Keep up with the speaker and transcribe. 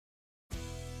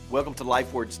Welcome to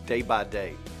Life Words Day by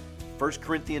Day. 1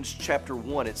 Corinthians chapter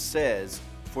 1, it says,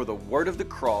 "For the word of the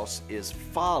cross is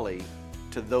folly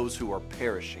to those who are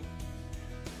perishing."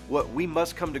 What we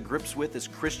must come to grips with as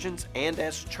Christians and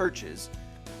as churches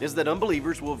is that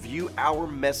unbelievers will view our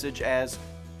message as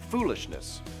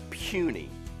foolishness, puny,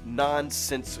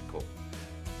 nonsensical.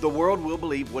 The world will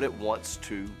believe what it wants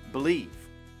to believe.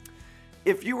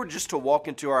 If you were just to walk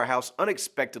into our house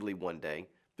unexpectedly one day,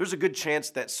 there's a good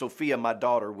chance that Sophia, my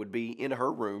daughter, would be in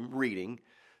her room reading.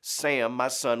 Sam, my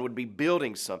son, would be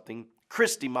building something.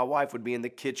 Christy, my wife, would be in the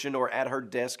kitchen or at her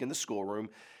desk in the schoolroom.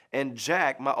 And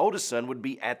Jack, my oldest son, would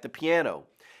be at the piano.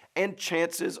 And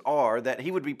chances are that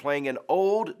he would be playing an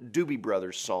old Doobie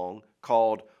Brothers song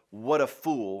called "What a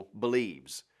Fool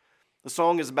Believes." The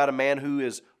song is about a man who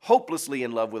is hopelessly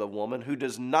in love with a woman who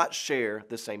does not share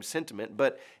the same sentiment,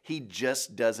 but he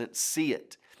just doesn't see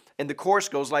it. And the chorus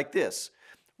goes like this: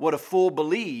 "What a fool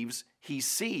believes, he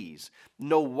sees.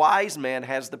 No wise man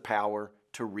has the power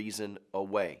to reason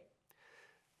away."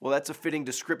 Well, that's a fitting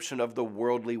description of the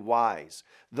worldly wise,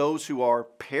 those who are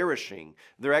perishing.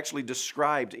 They're actually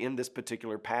described in this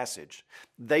particular passage.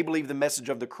 They believe the message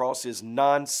of the cross is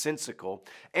nonsensical,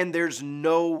 and there's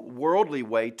no worldly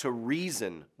way to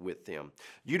reason with them.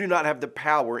 You do not have the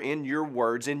power in your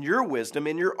words, in your wisdom,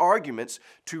 in your arguments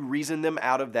to reason them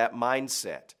out of that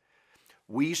mindset.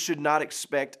 We should not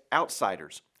expect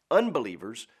outsiders,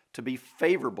 unbelievers, to be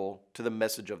favorable to the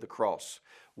message of the cross.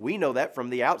 We know that from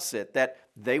the outset, that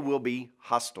they will be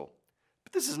hostile.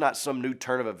 But this is not some new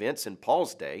turn of events in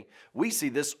Paul's day. We see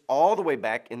this all the way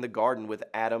back in the garden with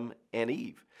Adam and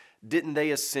Eve. Didn't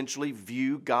they essentially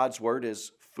view God's word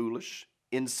as foolish,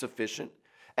 insufficient,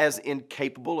 as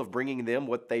incapable of bringing them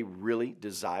what they really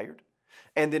desired?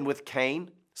 And then with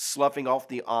Cain, sloughing off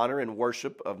the honor and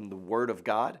worship of the word of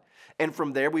God. And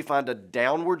from there we find a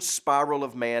downward spiral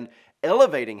of man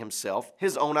elevating himself,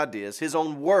 his own ideas, his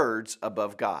own words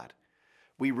above God.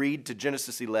 We read to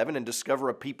Genesis 11 and discover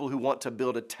a people who want to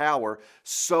build a tower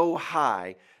so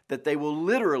high that they will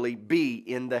literally be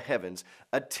in the heavens,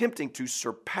 attempting to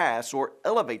surpass or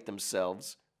elevate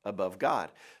themselves above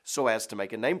God so as to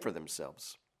make a name for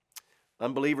themselves.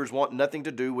 Unbelievers want nothing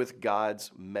to do with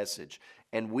God's message.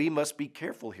 And we must be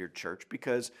careful here, church,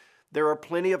 because there are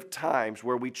plenty of times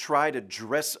where we try to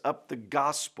dress up the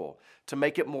gospel to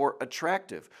make it more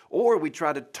attractive, or we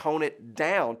try to tone it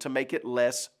down to make it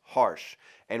less harsh.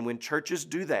 And when churches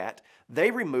do that,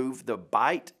 they remove the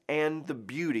bite and the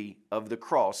beauty of the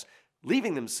cross,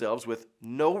 leaving themselves with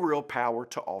no real power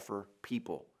to offer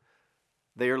people.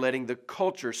 They are letting the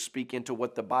culture speak into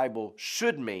what the Bible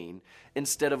should mean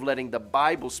instead of letting the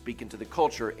Bible speak into the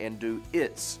culture and do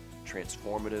its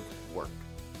transformative work.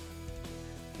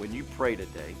 When you pray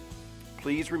today,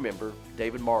 please remember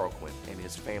David Marroquin and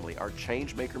his family are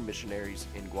change-maker missionaries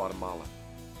in Guatemala.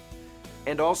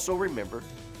 And also remember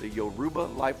the Yoruba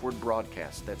Life Word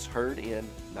broadcast that's heard in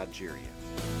Nigeria.